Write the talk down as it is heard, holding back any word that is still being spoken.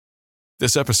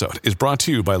This episode is brought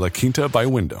to you by La Quinta by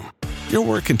Wyndham. Your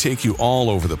work can take you all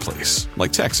over the place,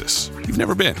 like Texas. You've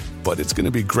never been, but it's going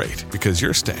to be great because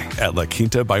you're staying at La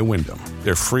Quinta by Wyndham.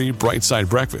 Their free Bright Side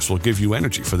breakfast will give you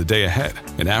energy for the day ahead.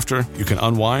 And after, you can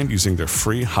unwind using their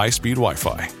free high-speed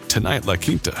Wi-Fi. Tonight, La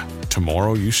Quinta.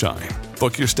 Tomorrow, you shine.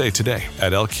 Book your stay today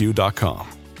at lq.com.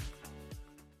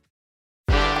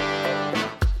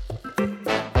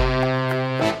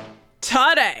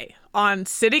 Today on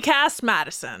CityCast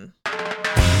Madison.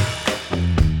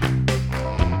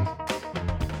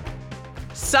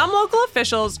 Some local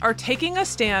officials are taking a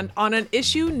stand on an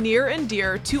issue near and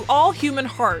dear to all human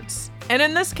hearts. And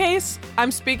in this case,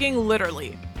 I'm speaking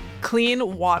literally,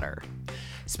 clean water.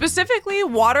 Specifically,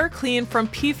 water clean from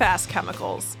PFAS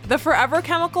chemicals, the forever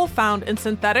chemical found in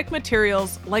synthetic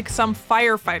materials like some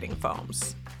firefighting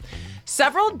foams.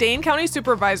 Several Dane County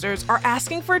supervisors are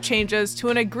asking for changes to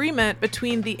an agreement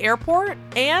between the airport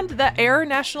and the Air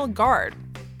National Guard.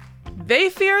 They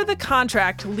fear the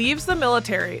contract leaves the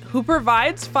military, who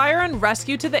provides fire and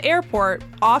rescue to the airport,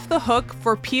 off the hook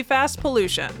for PFAS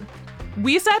pollution.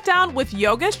 We sat down with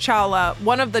Yogesh Chawla,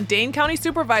 one of the Dane County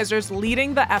supervisors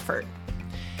leading the effort.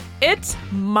 It's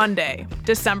Monday,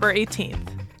 December 18th.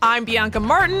 I'm Bianca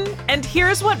Martin, and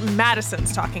here's what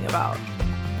Madison's talking about.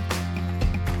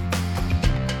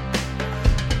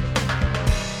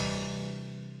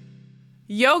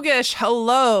 Yogesh,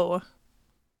 hello.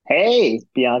 Hey,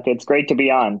 Bianca, it's great to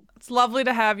be on. It's lovely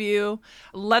to have you.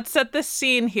 Let's set the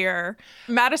scene here.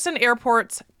 Madison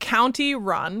Airport's county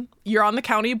run. You're on the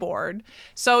county board.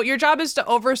 So your job is to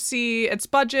oversee its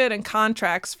budget and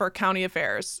contracts for county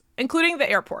affairs, including the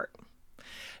airport.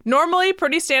 Normally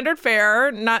pretty standard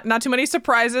fare, not too many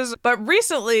surprises, but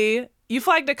recently you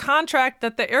flagged a contract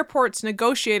that the airport's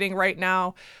negotiating right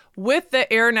now with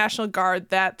the Air National Guard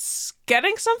that's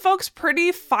getting some folks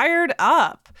pretty fired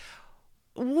up.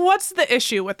 What's the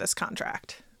issue with this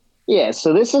contract? Yeah,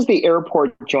 so this is the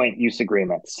airport joint use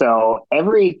agreement. So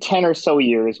every 10 or so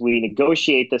years, we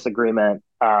negotiate this agreement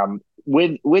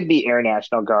with the Air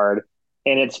National Guard,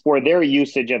 and it's for their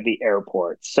usage of the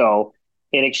airport. So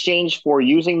in exchange for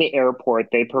using the airport,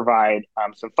 they provide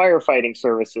some firefighting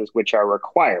services, which are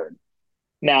required.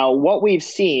 Now, what we've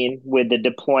seen with the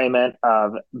deployment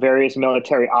of various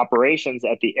military operations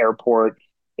at the airport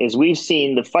is we've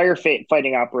seen the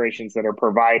firefighting operations that are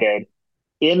provided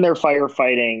in their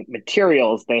firefighting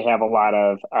materials. They have a lot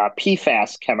of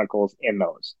PFAS chemicals in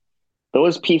those.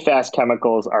 Those PFAS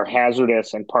chemicals are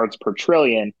hazardous in parts per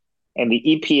trillion, and the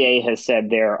EPA has said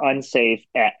they're unsafe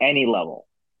at any level.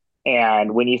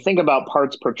 And when you think about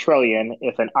parts per trillion,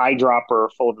 if an eyedropper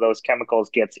full of those chemicals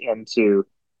gets into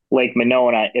Lake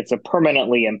Monona, it's a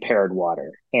permanently impaired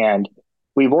water. And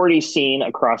we've already seen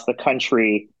across the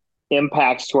country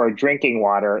impacts to our drinking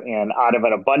water. And out of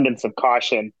an abundance of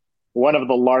caution, one of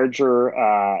the larger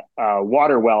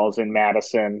water wells in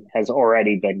Madison has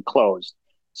already been closed.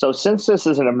 So since this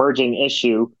is an emerging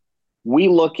issue, we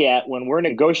look at when we're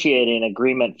negotiating an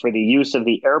agreement for the use of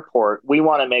the airport, we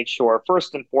want to make sure,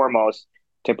 first and foremost,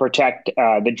 to protect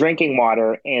the drinking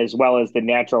water as well as the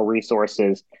natural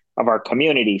resources of our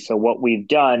community. So what we've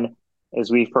done is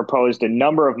we've proposed a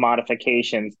number of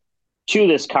modifications to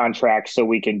this contract so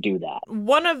we can do that.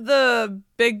 One of the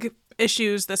big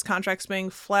issues this contract's being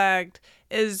flagged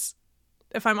is,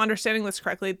 if I'm understanding this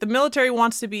correctly, the military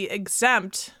wants to be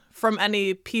exempt from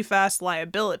any PFAS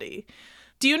liability.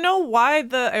 Do you know why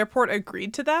the airport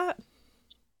agreed to that?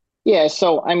 Yeah,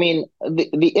 so I mean,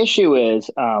 the issue is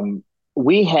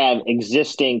we have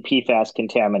existing PFAS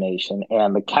contamination,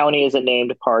 and the county is a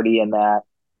named party in that.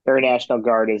 Air National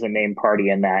Guard is a named party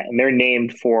in that, and they're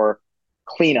named for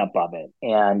cleanup of it.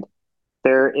 And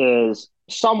there is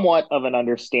somewhat of an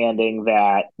understanding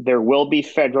that there will be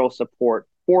federal support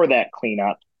for that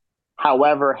cleanup.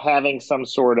 However, having some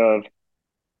sort of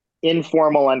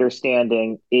informal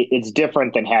understanding, it's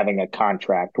different than having a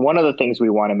contract. One of the things we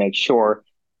want to make sure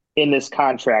in this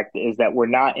contract is that we're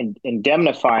not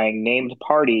indemnifying named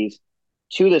parties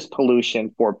to this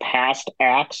pollution for past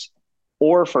acts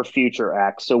or for future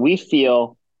acts. So we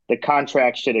feel the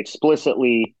contract should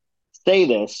explicitly say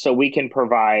this so we can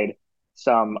provide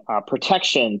some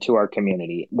protection to our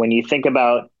community. When you think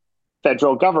about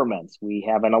federal governments, we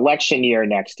have an election year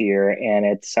next year, and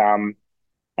it's an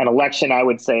election, I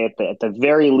would say at the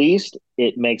very least,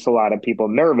 it makes a lot of people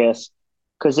nervous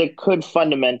because it could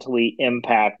fundamentally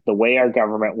impact the way our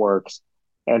government works,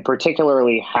 and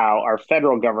particularly how our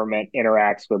federal government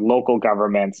interacts with local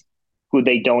governments who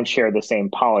they don't share the same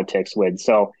politics with.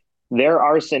 So there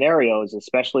are scenarios,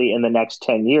 especially in the next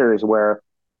 10 years, where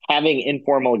having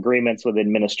informal agreements with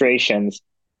administrations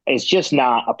is just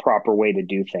not a proper way to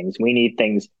do things. We need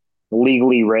things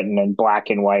legally written in black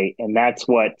and white. And that's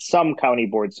what some county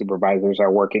board supervisors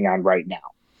are working on right now.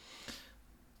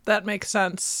 That makes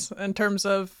sense in terms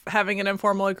of having an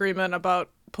informal agreement about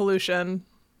pollution.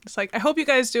 It's like, I hope you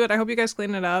guys do it. I hope you guys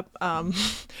clean it up.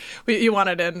 You want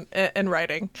it in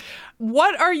writing.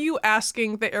 What are you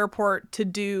asking the airport to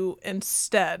do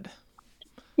instead?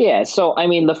 Yeah, so I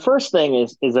mean, the first thing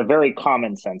is a very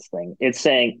common sense thing. It's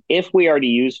saying if we are to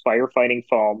use firefighting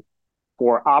foam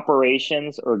for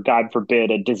operations or, God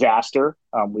forbid, a disaster,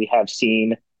 we have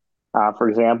seen, for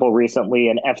example, recently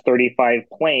an F-35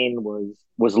 plane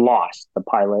was lost. The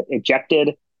pilot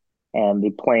ejected, and the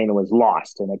plane was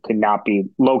lost, and it could not be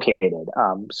located.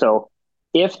 So,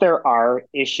 if there are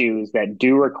issues that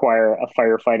do require a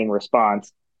firefighting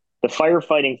response, the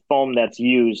firefighting foam that's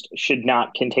used should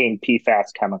not contain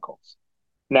PFAS chemicals.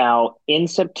 Now, in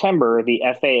September, the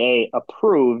FAA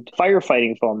approved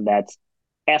firefighting foam that's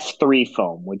F3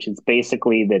 foam, which is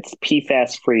basically that's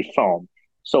PFAS-free foam.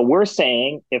 So we're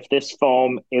saying if this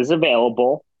foam is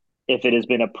available, if it has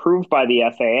been approved by the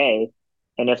FAA,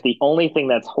 and if the only thing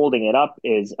that's holding it up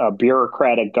is a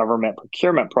bureaucratic government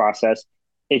procurement process,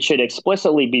 it should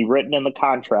explicitly be written in the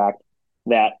contract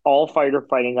that all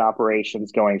firefighting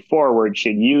operations going forward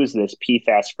should use this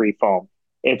PFAS-free foam.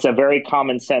 It's a very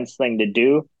common sense thing to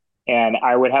do, and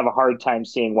I would have a hard time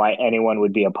seeing why anyone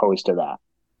would be opposed to that.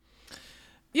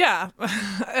 Yeah.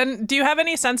 And do you have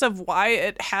any sense of why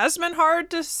it has been hard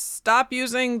to stop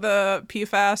using the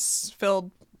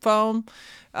PFAS-filled foam?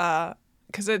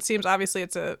 Because it seems obviously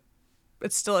it's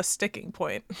still a sticking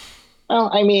point. Well,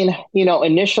 I mean,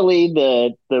 initially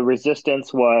the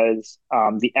resistance was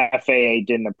the FAA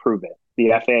didn't approve it. The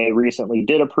FAA recently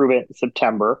did approve it in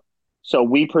September. So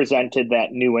we presented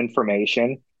that new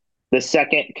information. The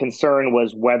second concern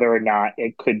was whether or not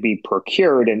it could be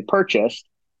procured and purchased.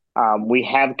 We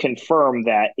have confirmed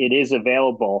that it is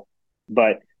available,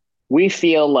 but we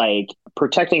feel like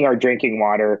protecting our drinking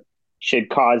water should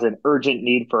cause an urgent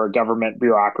need for a government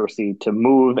bureaucracy to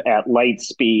move at light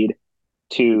speed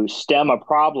to stem a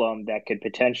problem that could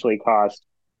potentially cost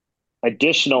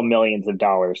additional millions of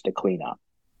dollars to clean up.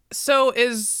 So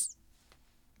is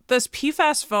this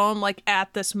PFAS foam, like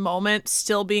at this moment,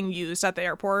 still being used at the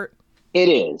airport? It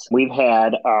is. We've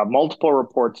had multiple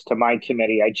reports to my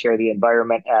committee. I chair the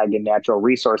Environment, Ag, and Natural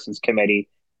Resources Committee,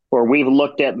 where we've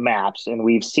looked at maps and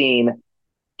we've seen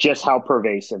just how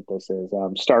pervasive this is.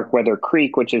 Starkweather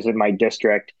Creek, which is in my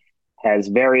district, has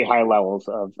very high levels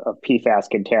of PFAS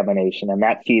contamination, and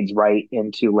that feeds right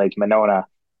into Lake Monona.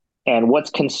 And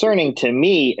what's concerning to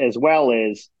me as well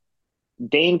is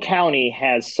Dane County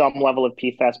has some level of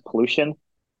PFAS pollution.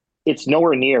 It's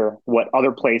nowhere near what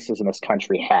other places in this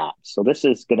country have. So this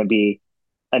is going to be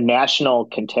a national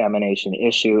contamination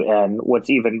issue. And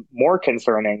what's even more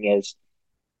concerning is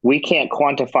we can't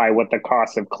quantify what the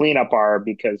costs of cleanup are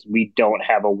because we don't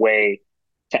have a way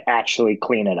to actually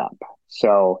clean it up.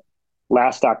 So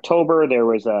last October, there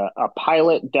was a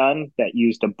pilot done that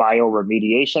used a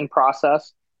bioremediation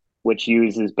process, which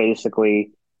uses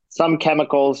basically some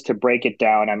chemicals to break it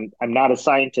down. I'm not a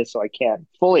scientist, so I can't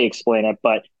fully explain it,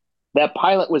 but that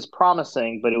pilot was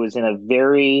promising, but it was in a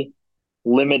very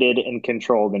limited and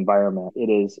controlled environment. It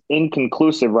is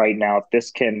inconclusive right now if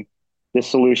this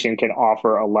solution can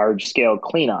offer a large scale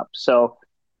cleanup. So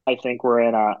I think we're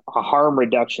in a harm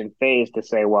reduction phase to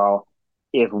say, well,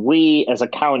 if we as a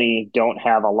county don't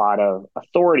have a lot of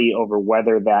authority over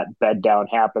whether that bed down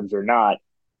happens or not,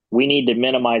 we need to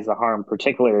minimize the harm,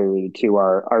 particularly to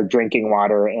our drinking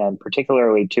water and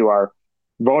particularly to our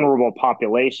vulnerable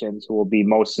populations who will be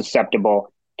most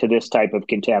susceptible to this type of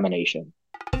contamination.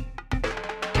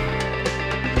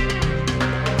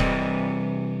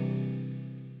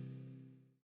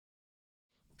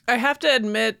 I have to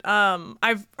admit,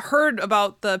 I've heard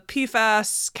about the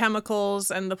PFAS chemicals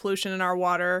and the pollution in our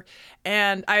water,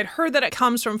 and I had heard that it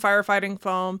comes from firefighting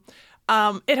foam.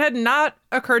 It had not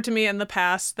occurred to me in the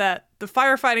past that the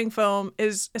firefighting foam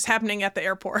is happening at the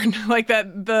airport, like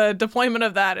that the deployment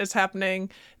of that is happening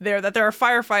there, that there are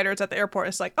firefighters at the airport.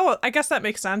 It's like, oh, I guess that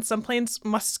makes sense. Some planes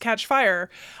must catch fire.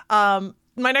 My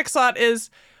next thought is,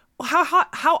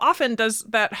 how often does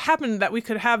that happen that we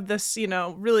could have this,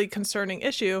 really concerning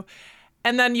issue?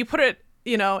 And then you put it,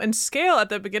 in scale at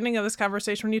the beginning of this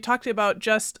conversation when you talked about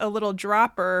just a little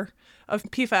dropper of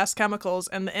PFAS chemicals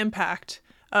and the impact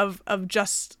of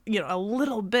just, a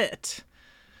little bit.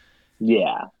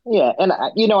 Yeah. Yeah. And,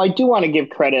 I do want to give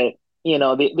credit,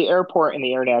 the airport and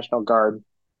the Air National Guard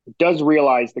does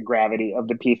realize the gravity of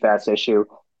the PFAS issue.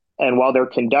 And while they're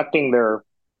conducting their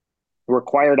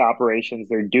required operations,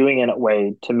 they're doing it in a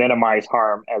way to minimize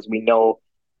harm, as we know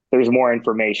there's more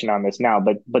information on this now.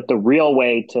 But the real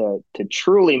way to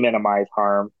truly minimize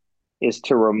harm is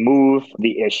to remove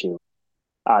the issue.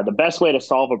 The best way to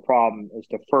solve a problem is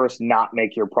to first not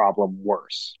make your problem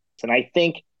worse. And I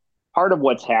think part of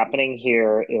what's happening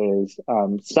here is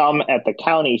some at the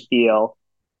county feel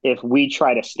if we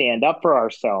try to stand up for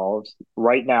ourselves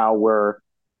right now,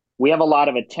 we have a lot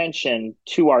of attention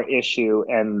to our issue,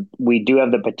 and we do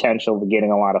have the potential of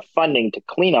getting a lot of funding to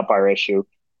clean up our issue.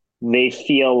 They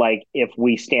feel like if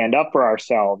we stand up for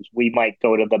ourselves, we might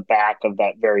go to the back of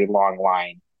that very long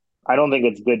line. I don't think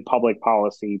it's good public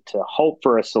policy to hope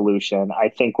for a solution. I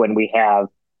think when we have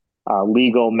a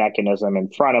legal mechanism in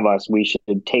front of us, we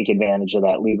should take advantage of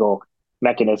that legal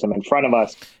mechanism in front of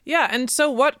us. Yeah, and so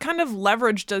what kind of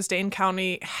leverage does Dane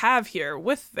County have here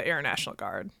with the Air National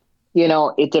Guard?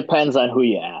 It depends on who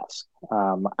you ask.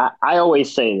 I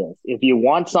always say this: if you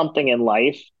want something in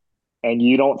life and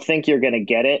you don't think you're going to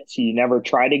get it, so you never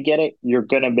try to get it, you're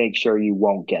going to make sure you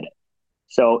won't get it.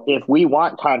 So if we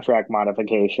want contract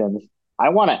modifications, I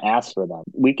want to ask for them.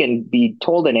 We can be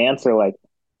told an answer like,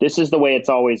 this is the way it's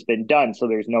always been done, so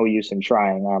there's no use in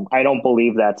trying. I don't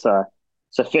believe that's a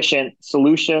sufficient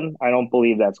solution. I don't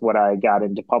believe that's what I got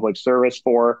into public service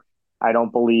for. I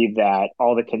don't believe that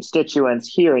all the constituents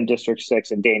here in District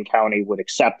 6 in Dane County would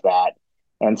accept that.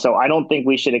 And so I don't think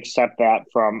we should accept that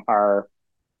from our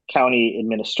county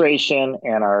administration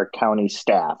and our county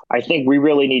staff. I think we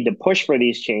really need to push for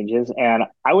these changes. And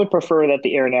I would prefer that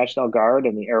the Air National Guard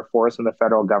and the Air Force and the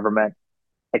federal government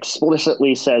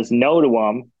explicitly says no to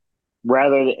them.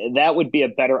 Rather, that would be a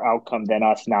better outcome than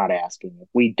us not asking. If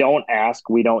we don't ask,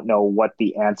 we don't know what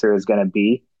the answer is going to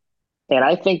be. And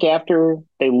I think after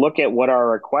they look at what our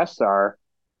requests are,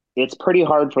 it's pretty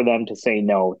hard for them to say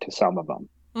no to some of them.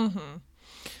 Mm-hmm.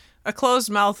 A closed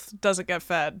mouth doesn't get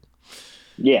fed.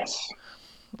 Yes.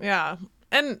 Yeah.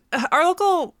 And our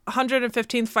local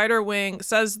 115th Fighter Wing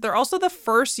says they're also the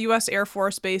first U.S. Air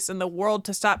Force base in the world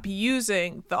to stop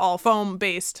using the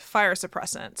all-foam-based fire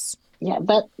suppressants. Yeah,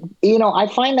 I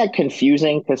find that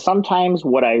confusing because sometimes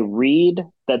what I read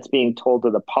that's being told to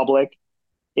the public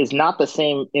is not the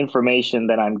same information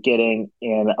that I'm getting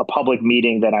in a public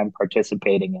meeting that I'm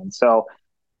participating in. So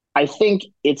I think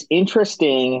it's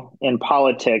interesting in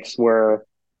politics or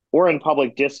in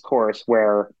public discourse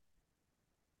where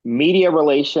media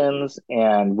relations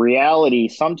and reality,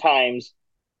 sometimes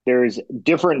there's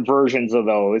different versions of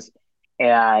those.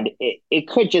 And it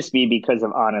could just be because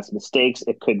of honest mistakes.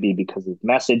 It could be because of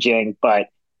messaging. But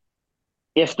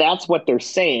if that's what they're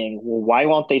saying, well, why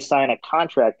won't they sign a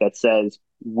contract that says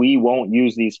we won't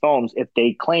use these foams if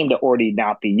they claim to already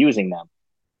not be using them?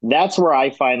 That's where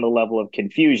I find the level of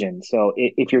confusion. So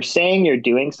if you're saying you're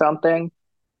doing something,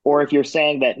 or if you're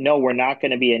saying that, no, we're not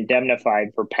going to be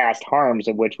indemnified for past harms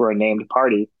of which we're a named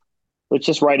party, let's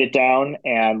just write it down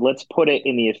and let's put it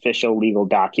in the official legal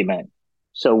document.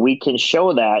 So we can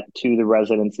show that to the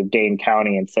residents of Dane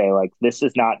County and say, like, this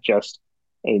is not just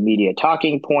a media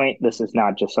talking point. This is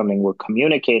not just something we're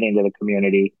communicating to the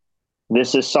community.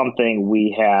 This is something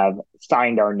we have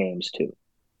signed our names to.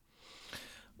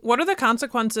 What are the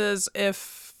consequences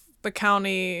if the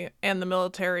county and the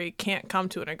military can't come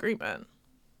to an agreement?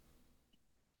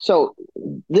 So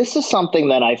this is something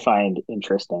that I find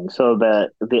interesting. So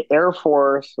the Air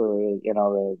Force or,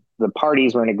 the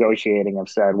parties we're negotiating have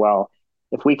said, well,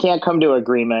 if we can't come to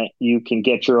agreement, you can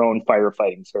get your own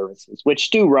firefighting services, which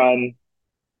do run,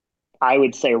 I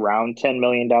would say, around $10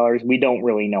 million. We don't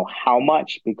really know how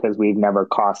much because we've never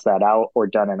cost that out or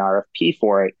done an RFP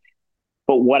for it.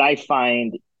 But what I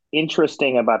find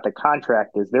interesting about the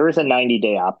contract is there is a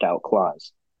 90-day opt-out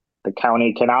clause. The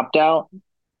county can opt out.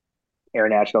 Air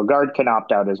National Guard can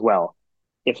opt out as well.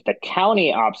 If the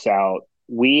county opts out,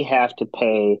 we have to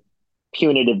pay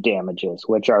punitive damages,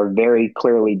 which are very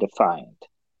clearly defined.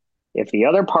 If the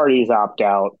other parties opt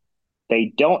out,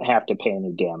 they don't have to pay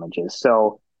any damages.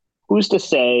 So who's to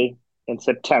say in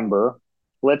September,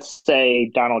 let's say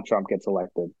Donald Trump gets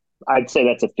elected. I'd say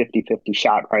that's a 50-50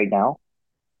 shot right now.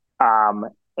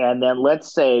 And then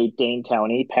let's say Dane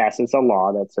County passes a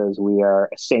law that says we are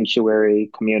a sanctuary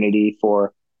community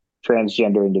for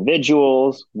transgender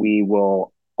individuals. We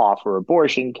will offer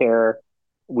abortion care.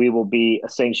 We will be a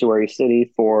sanctuary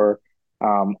city for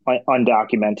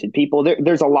undocumented people.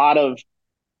 There's a lot of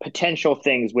potential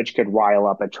things which could rile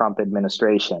up a Trump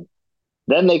administration.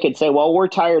 Then they could say, well, we're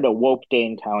tired of woke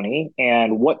Dane County,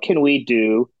 and what can we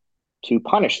do to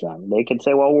punish them? They could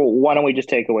say, well, why don't we just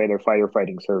take away their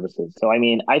firefighting services? So,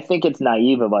 I think it's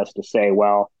naive of us to say,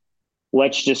 well,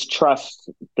 let's just trust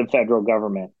the federal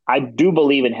government. I do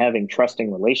believe in having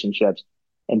trusting relationships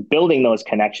and building those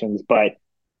connections, but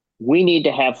we need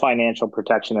to have financial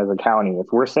protection as a county. If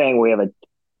we're saying we have a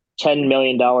 $10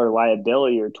 million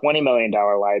liability or $20 million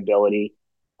liability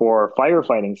for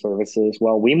firefighting services,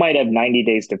 well, we might have 90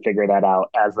 days to figure that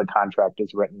out as the contract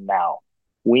is written now.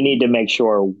 We need to make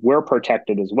sure we're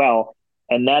protected as well.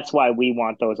 And that's why we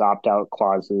want those opt-out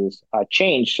clauses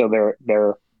changed so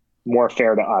they're more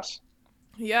fair to us.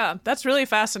 Yeah, that's really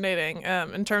fascinating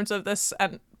in terms of this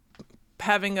and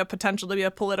having a potential to be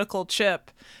a political chip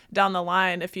down the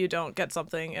line if you don't get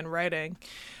something in writing.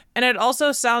 And it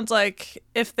also sounds like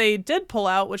if they did pull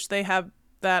out, which they have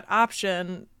that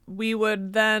option, we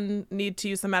would then need to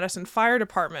use the Madison Fire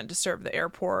Department to serve the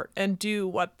airport and do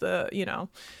what the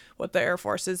Air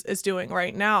Force is doing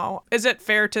right now. Is it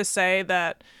fair to say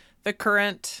that the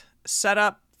current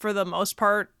setup, for the most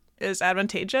part, is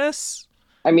advantageous?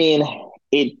 I mean,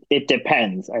 it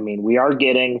depends. I mean, we are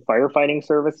getting firefighting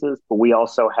services, but we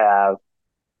also have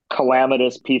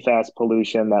calamitous PFAS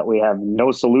pollution that we have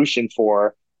no solution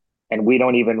for, and we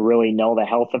don't even really know the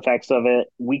health effects of it.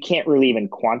 We can't really even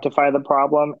quantify the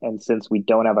problem, and since we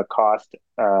don't have a cost,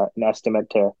 an estimate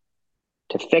to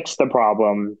fix the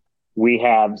problem, we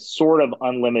have sort of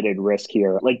unlimited risk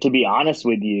here. Like, to be honest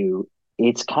with you,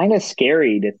 it's kind of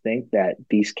scary to think that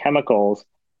these chemicals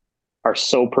are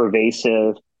so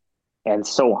pervasive and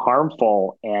so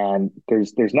harmful, and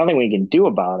there's nothing we can do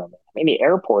about them. I mean, the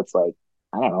airport's like,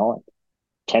 I don't know,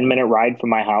 10-minute ride from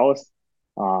my house.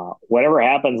 Whatever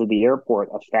happens at the airport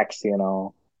affects,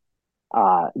 the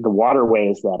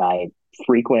waterways that I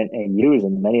frequent and use,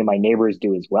 and many of my neighbors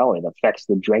do as well. It affects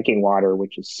the drinking water,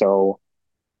 which is so,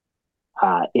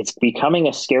 it's becoming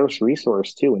a scarce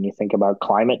resource too, when you think about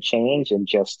climate change and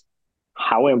just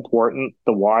how important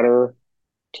the water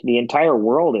to the entire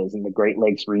world is in the Great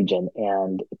Lakes region.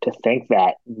 And to think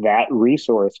that that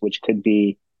resource, which could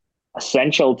be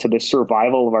essential to the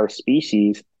survival of our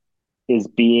species, is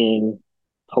being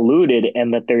polluted,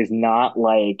 and that there's not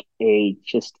like a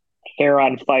just hair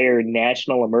on fire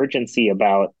national emergency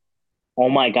about, oh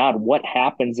my God, what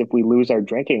happens if we lose our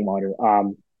drinking water?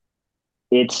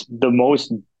 It's the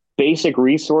most basic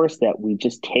resource that we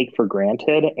just take for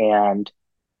granted, and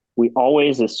we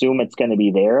always assume it's going to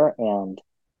be there. And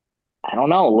I don't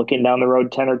know, looking down the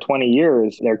road 10 or 20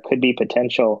 years, there could be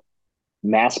potential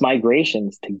mass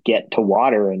migrations to get to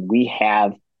water, and we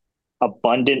have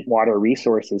abundant water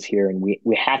resources here, and we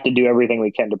have to do everything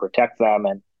we can to protect them.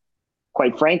 And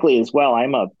quite frankly, as well,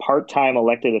 I'm a part-time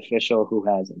elected official who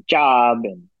has a job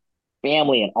and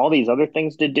family and all these other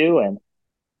things to do. And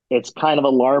it's kind of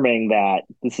alarming that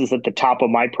this is at the top of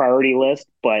my priority list,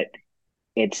 but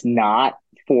it's not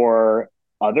for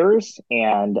others.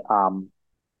 And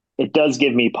it does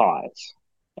give me pause.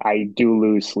 I do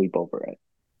lose sleep over it.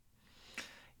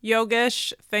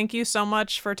 Yogesh, thank you so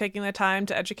much for taking the time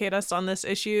to educate us on this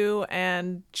issue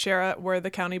and share where the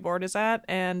county board is at.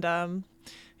 And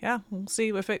we'll see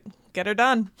if it get her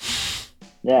done.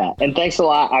 Yeah, and thanks a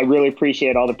lot. I really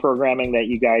appreciate all the programming that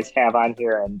you guys have on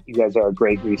here, and you guys are a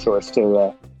great resource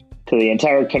to the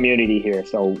entire community here.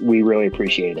 So we really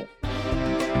appreciate it.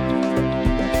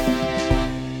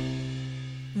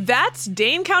 That's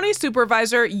Dane County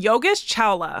Supervisor Yogesh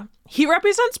Chawla. He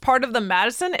represents part of the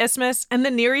Madison Isthmus and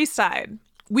the Near East Side.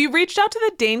 We reached out to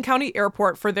the Dane County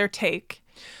Airport for their take.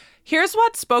 Here's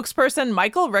what spokesperson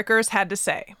Michael Rickers had to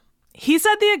say. He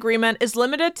said the agreement is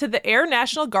limited to the Air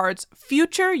National Guard's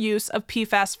future use of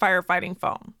PFAS firefighting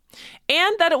foam,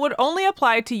 and that it would only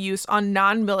apply to use on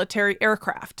non-military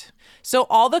aircraft, so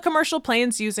all the commercial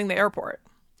planes using the airport.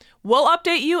 We'll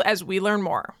update you as we learn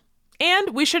more.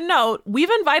 And we should note, we've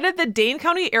invited the Dane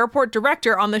County Airport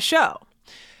Director on the show.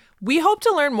 We hope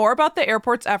to learn more about the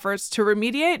airport's efforts to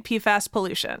remediate PFAS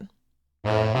pollution.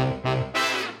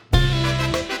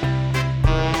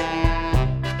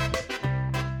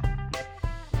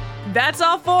 That's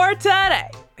all for today,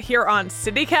 here on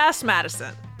CityCast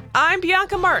Madison. I'm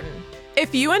Bianca Martin.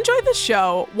 If you enjoyed the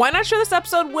show, why not share this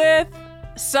episode with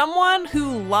someone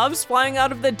who loves flying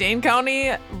out of the Dane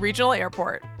County Regional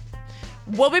Airport?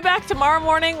 We'll be back tomorrow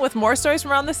morning with more stories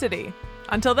from around the city.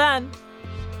 Until then.